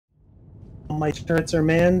All my turrets are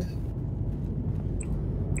manned.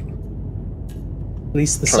 At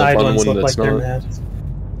least the side ones look like they're manned.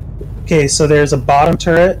 Okay, so there's a bottom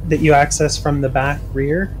turret that you access from the back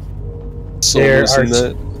rear. There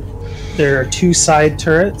are 2 side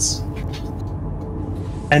turrets.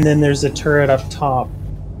 And then there's a turret up top.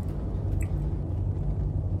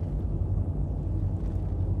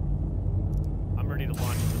 I'm ready to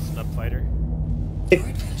launch the snub fighter.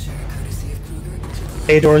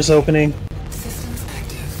 A door's opening. Systems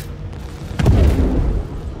active.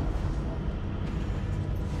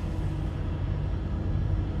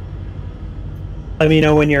 Let me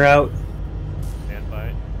know when you're out. Stand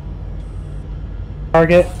by.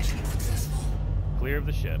 Target. Clear of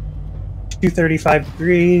the ship. 235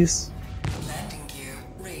 degrees. Landing gear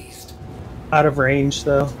raised. Out of range,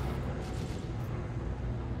 though.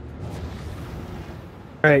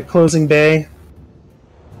 Alright, closing bay.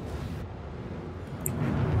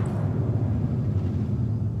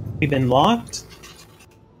 We've been locked.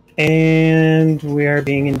 And we are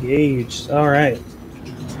being engaged. Alright.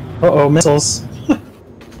 Uh-oh, missiles.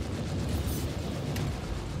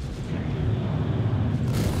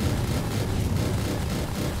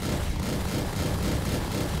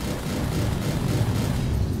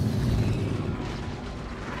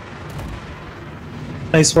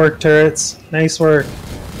 Nice work, turrets. Nice work.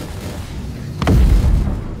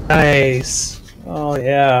 Nice. Oh,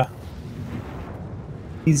 yeah.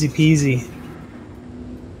 Easy peasy.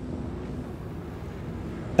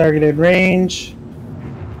 Targeted range.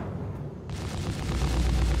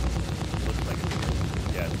 Looks like it.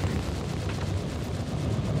 Yeah.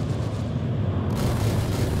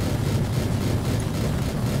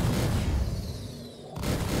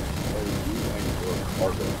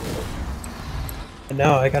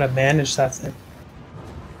 No, I gotta manage that thing.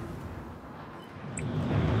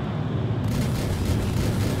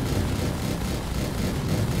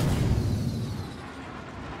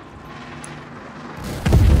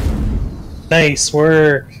 Nice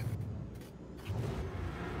work.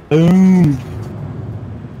 Boom.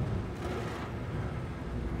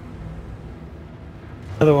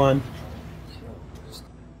 Another one.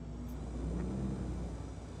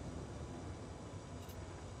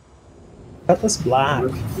 Cutlass black.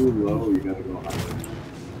 Too low, you gotta go higher.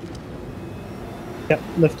 Yep,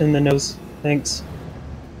 lifting the nose. Thanks.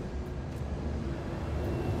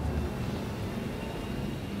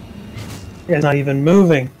 It's not even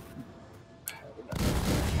moving.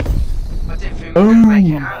 I didn't think we were going to make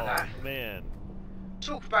it out of that. Oh, man.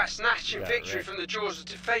 Talk about snatching Yeah, victory right. from the jaws of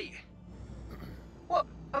defeat. What?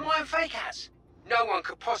 Am I on fake ads? No one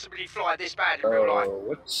could possibly fly this bad in real life.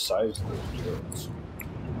 What size are those turrets?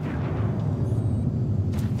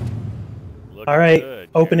 Looking Alright, good,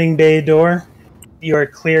 opening bay door. You are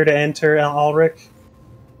clear to enter, Ulrich.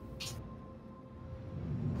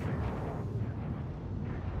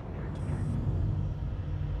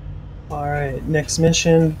 Alright, next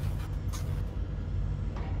mission.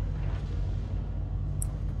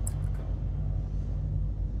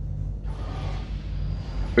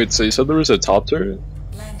 Wait, so you said there was a top turret?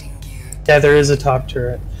 Landing gear. Yeah, there is a top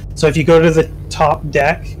turret. So if you go to the top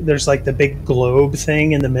deck, there's like the big globe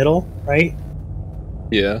thing in the middle, right?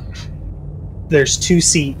 Yeah. There's 2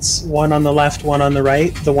 seats, one on the left, one on the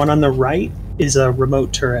right. The one on the right is a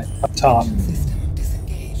remote turret up top. System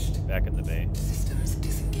disengaged. Back in the bay. Systems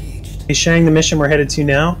disengaged. Hey, sharing the mission we're headed to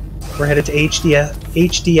now. We're headed to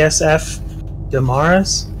HDSF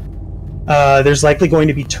Damaras. There's likely going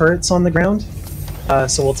to be turrets on the ground,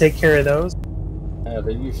 so we'll take care of those.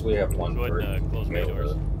 They usually have one Go ahead and close bay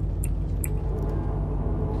doors.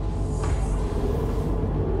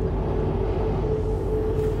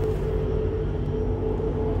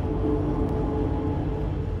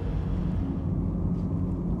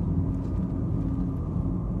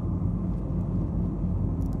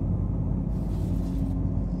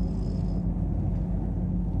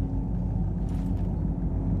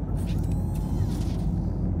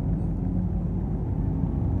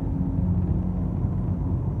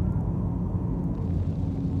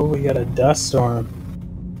 Oh, we got a dust storm.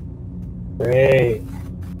 Great.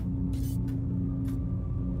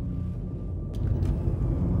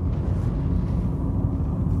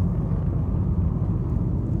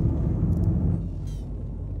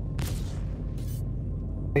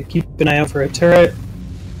 Okay, keep an eye out for a turret.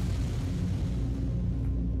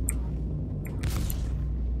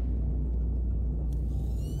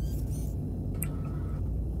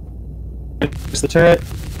 There's the turret.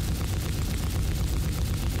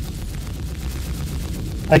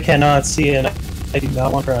 I cannot see it. I do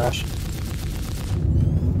not want to crash.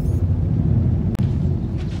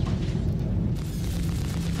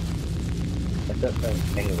 that thing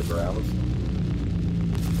hang to the ground.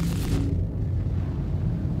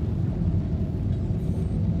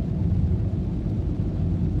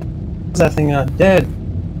 Is that thing not dead?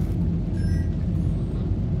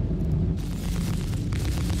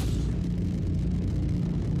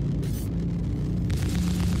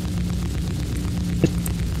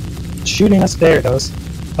 It's shooting us. There it goes.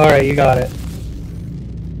 Alright, you got it.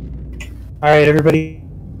 Alright, everybody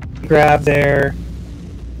grab their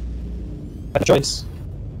choice.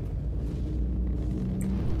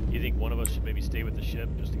 You think one of us should maybe stay with the ship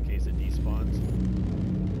just in case it despawns?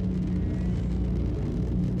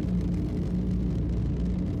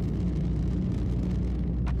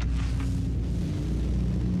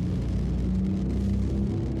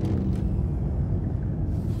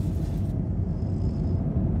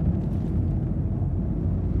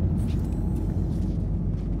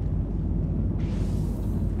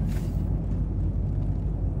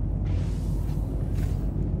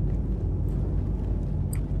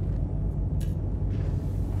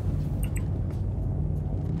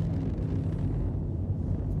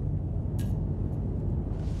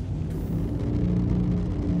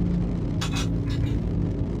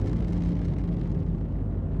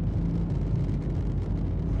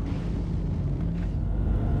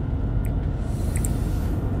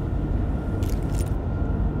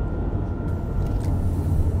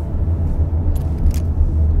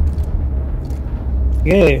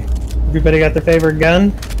 Okay, everybody got their favorite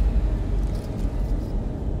gun?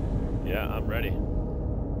 Yeah, I'm ready.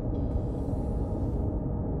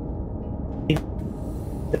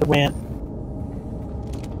 It went.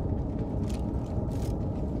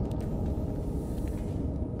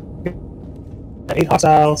 Eight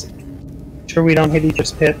hostiles. Sure we don't hit each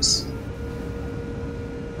other's pips.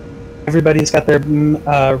 Everybody's got their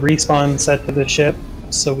respawn set to the ship,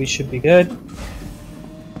 so we should be good.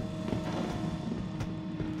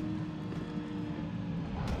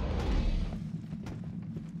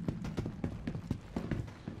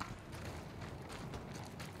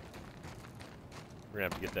 We're gonna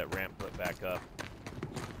have to get that ramp put back up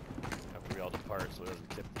after we all depart so it doesn't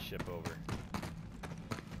tip the ship over.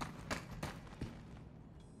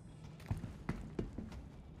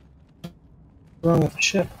 What's wrong with the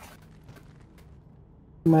ship?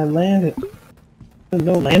 Am I landed?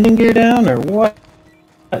 No landing gear down or what?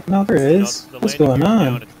 No, there is. No, What's going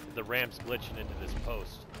on? The ramp's glitching into this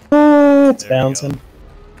post. Oh, it's There we bouncing. go.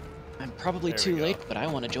 I'm probably There too we go. late, but I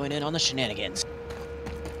want to join in on the shenanigans.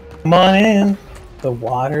 Come on in. The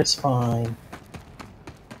water's fine.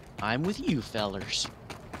 I'm with you, fellers.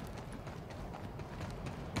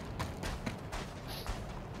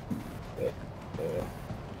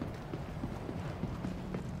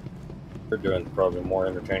 You're doing probably more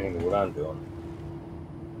entertaining than what I'm doing.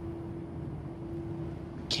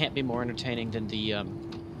 Can't be more entertaining than the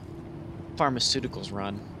pharmaceuticals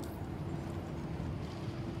run.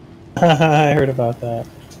 I heard about that.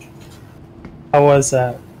 How was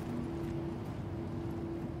that?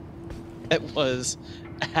 It was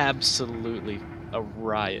absolutely a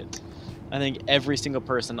riot. I think every single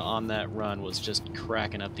person on that run was just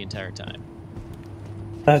cracking up the entire time.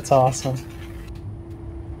 That's awesome.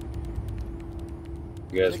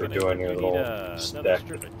 You guys were doing your little another stack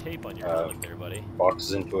strip of tape on your helmet there, buddy.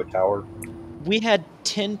 boxes into a tower. We had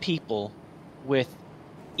 10 people with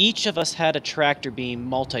each of us had a tractor beam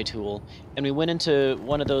multi-tool, and we went into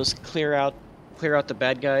one of those clear out the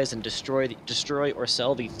bad guys and destroy or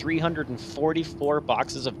sell the 344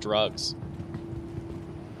 boxes of drugs.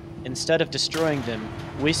 Instead of destroying them,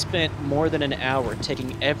 we spent more than an hour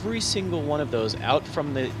taking every single one of those out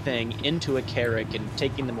from the thing into a Carrack and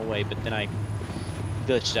taking them away, but then I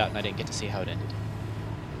glitched out and I didn't get to see how it ended.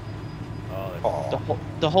 Oh,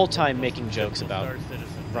 The whole time making jokes about Star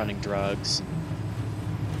Citizen. running drugs.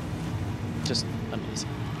 Just amazing.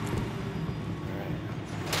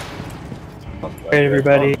 Alright,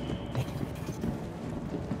 everybody.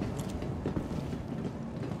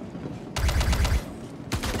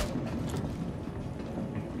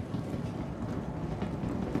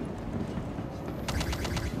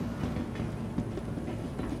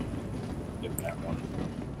 Get that one.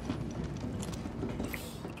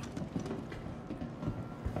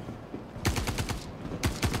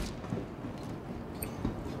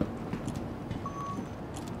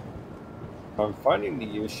 I'm finding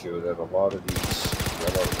the issue that a lot of these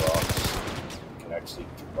yellow rocks can actually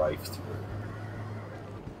drive through.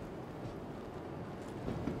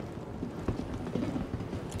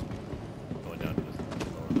 Going down to this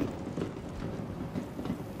lower level.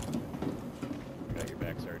 Got your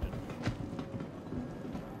back, Sergeant.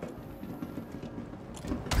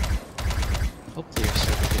 Hopefully your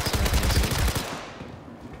server gets nothing soon.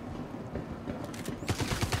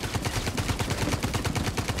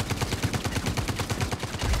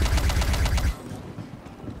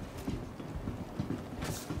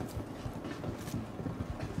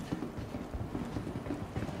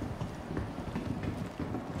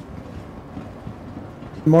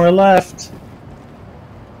 More left.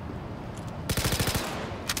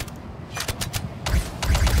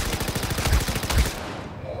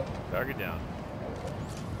 Target down.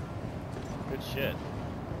 Good shit.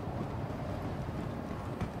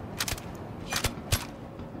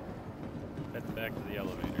 Head back to the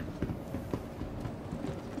elevator.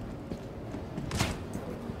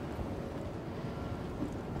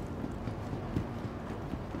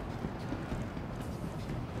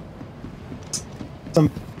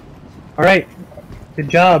 Alright. Good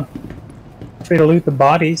job. Free to loot the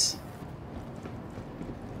bodies.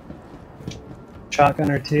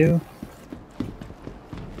 Shotgun or two.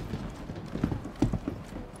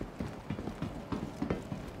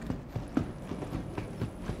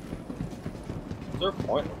 Is there a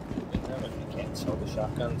point in them if you can't sell the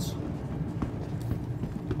shotguns?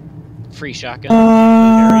 Free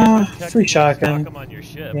shotgun. Free shotgun. Stock them on your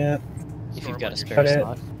ship. Yeah. If Store you've 'em got on a your spare ship.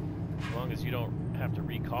 slot. As long as you don't have to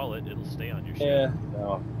recall it, it'll stay on your ship. Yeah,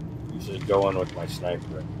 no. Usually go in with my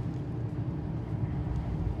sniper and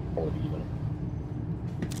pull it even.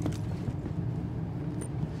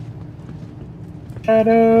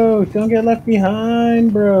 Shadow, don't get left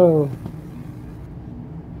behind, bro.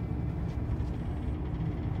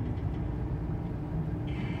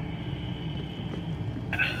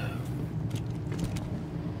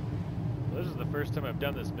 This is the first time I've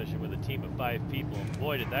done this mission with a team of 5 people, and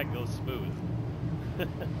boy did that go smooth. That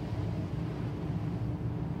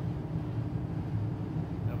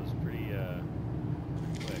was pretty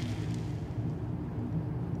quick.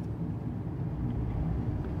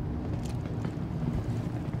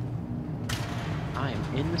 I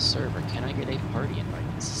am in the server. Can I get a party invite?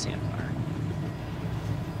 It's Sandfire.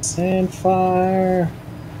 Sandfire.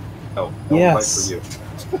 Oh, Yes. fight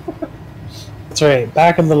for you. That's right,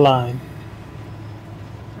 back of the line.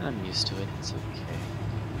 I'm used to it. It's okay.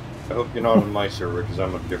 I hope you're not on my server because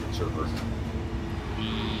I'm on a different server.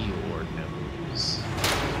 Your nose.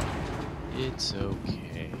 It's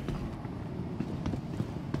okay.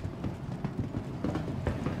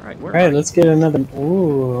 Alright, where Alright, are let's get another.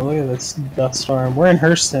 Ooh, look at this dust storm. We're in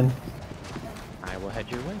Hurston. you? I will head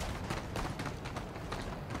your way.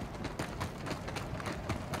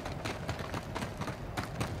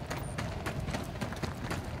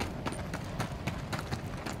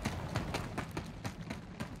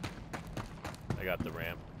 I got the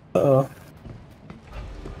ramp. Uh-oh.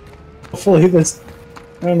 Hopefully this...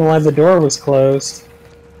 I don't know why the door was closed.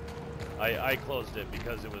 I closed it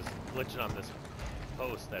because it was glitching on this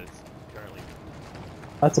post that it's currently...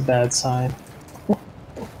 That's a bad sign.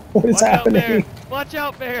 What is Watch out, happening? Bear! Watch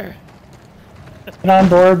out, Bear! Get on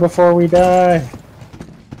board before we die.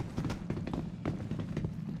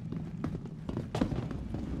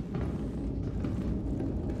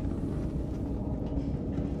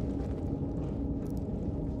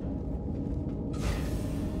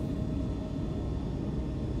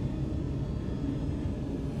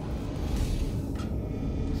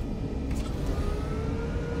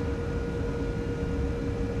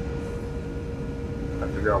 I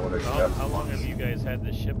figure out what I should have. How long have you guys had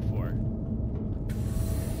this ship for?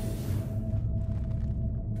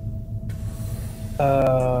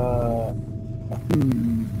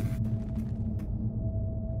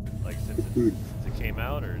 Like since it came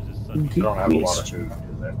out, or is this something? I don't have a lot of food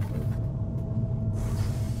for that.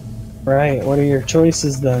 Right, what are your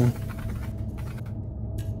choices then?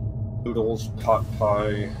 Noodles, pot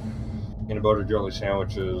pie, peanut butter jelly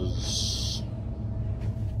sandwiches,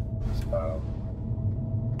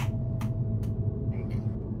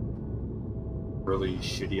 really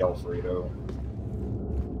shitty Alfredo.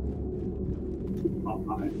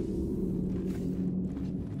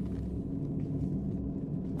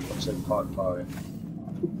 What's in pot pie?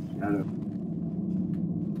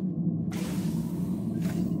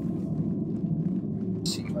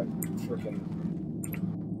 See my freaking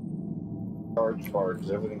charge bar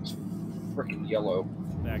because everything's freaking yellow.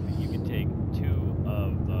 The fact that you can take 2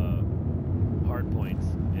 of the hard points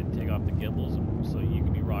and take off the gimbals, so you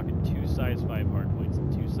can be rocking 2 size 5 hard points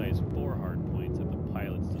and 2 size 4 hard points at the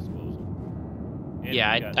pilot's disposal. And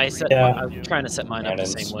Yeah, you got I 3 set. Yeah. I was trying to set mine up the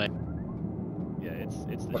Cannons. same way. Yeah,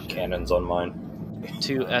 it's the What shit. cannons on mine?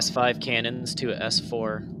 2 S5 cannons, 2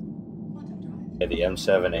 S4. Yeah, the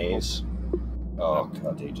M7As. Oh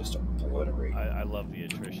god, they just obliterate. I love the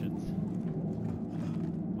attritions.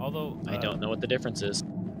 Although I don't know what the difference is.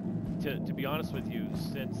 To be honest with you,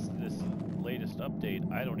 since this latest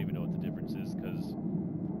update, I don't even know what the difference is because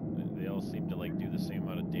they all seem to like do the same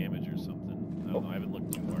amount of damage or something. I don't know. I haven't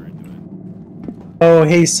looked too far into it. Oh,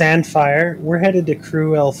 hey, Sandfire. We're headed to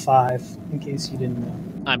Crew L5, in case you didn't know.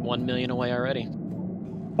 I'm 1 million away already.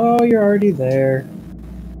 Oh, you're already there.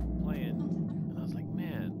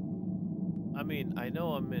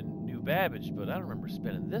 cabbage, but I don't remember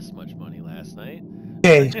spending this much money last night.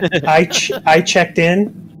 Okay, I checked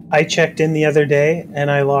in. I checked in the other day,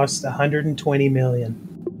 and I lost 120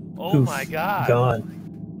 million. Oh Poof, my god.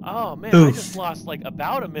 gone. Oh man, Poof. I just lost like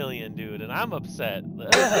about $1 million, dude, and I'm upset.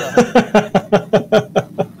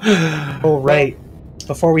 All right.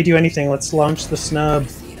 Before we do anything, let's launch the snub.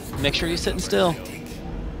 Make sure you're sitting still.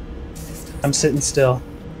 I'm sitting still.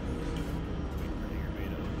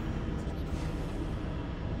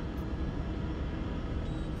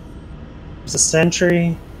 There's a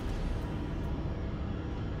sentry.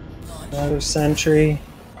 Another sentry.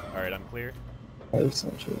 Alright, I'm clear. Another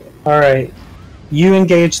sentry. Alright. You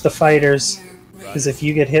engage the fighters, because if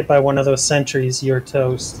you get hit by one of those sentries, you're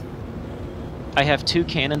toast. I have 2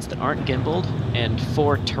 cannons that aren't gimbaled and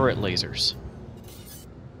 4 turret lasers.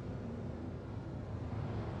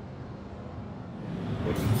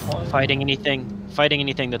 Fighting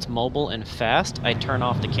anything that's mobile and fast, I turn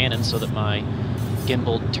off the cannons so that my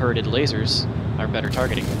gimbaled turreted lasers are better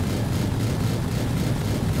targeting.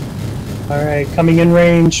 Alright, coming in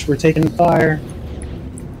range. We're taking fire.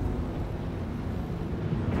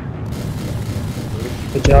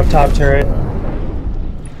 Good job, top turret.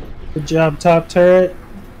 Good job, top turret.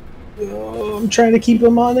 Oh, I'm trying to keep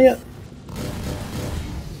him on it.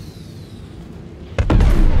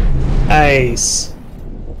 Nice.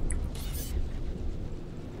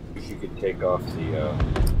 If you could take off the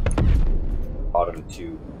bottom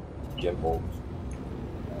 2 gimbals.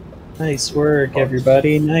 Nice work,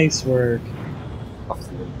 everybody. Nice work. Off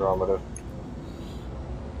the Andromeda.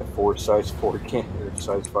 The 4 size 4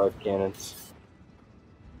 size 5 cannons.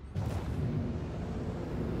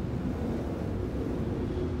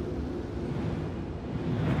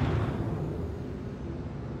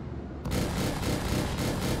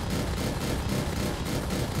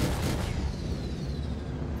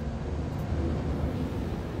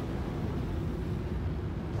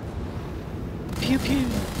 Pew pew,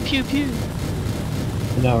 pew pew.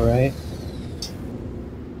 You know, right?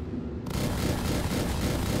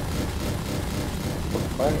 What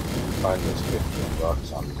planet did you find those 15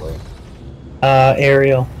 rocks on play?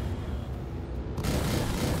 Aerial.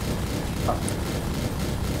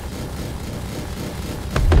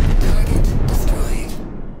 Target destroyed.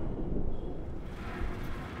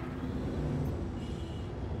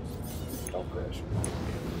 Don't crash.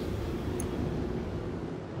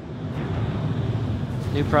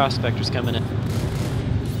 New prospectors coming in.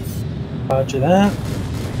 Roger that.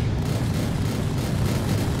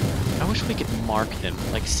 I wish we could mark them,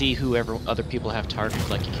 like see whoever other people have targeted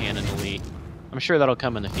like you can in Elite. I'm sure that'll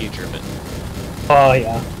come in the future, but Oh,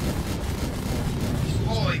 yeah.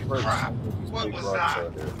 Holy Where's crap! these What big was rocks that?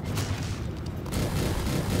 out there?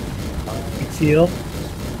 Big field.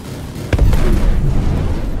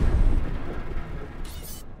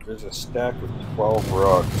 There's a stack of 12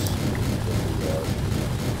 rocks.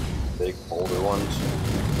 The big boulder ones.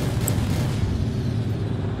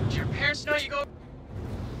 Do your parents know you go?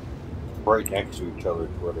 Right next to each other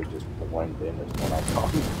to where they just blend in as one icon.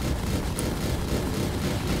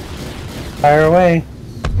 Fire away.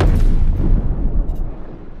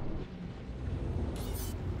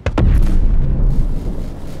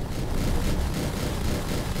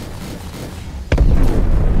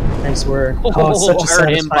 Nice work. Oh, it's such a heard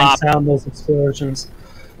him satisfying bop. sound, those explosions.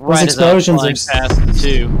 right as explosions I are was flying past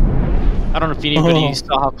too. I don't know if anybody Oh.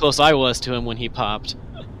 saw how close I was to him when he popped.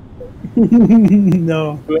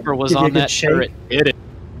 No. Whoever was Give you a on good that shake. turret did it.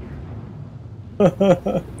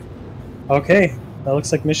 Okay, that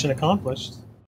looks like mission accomplished.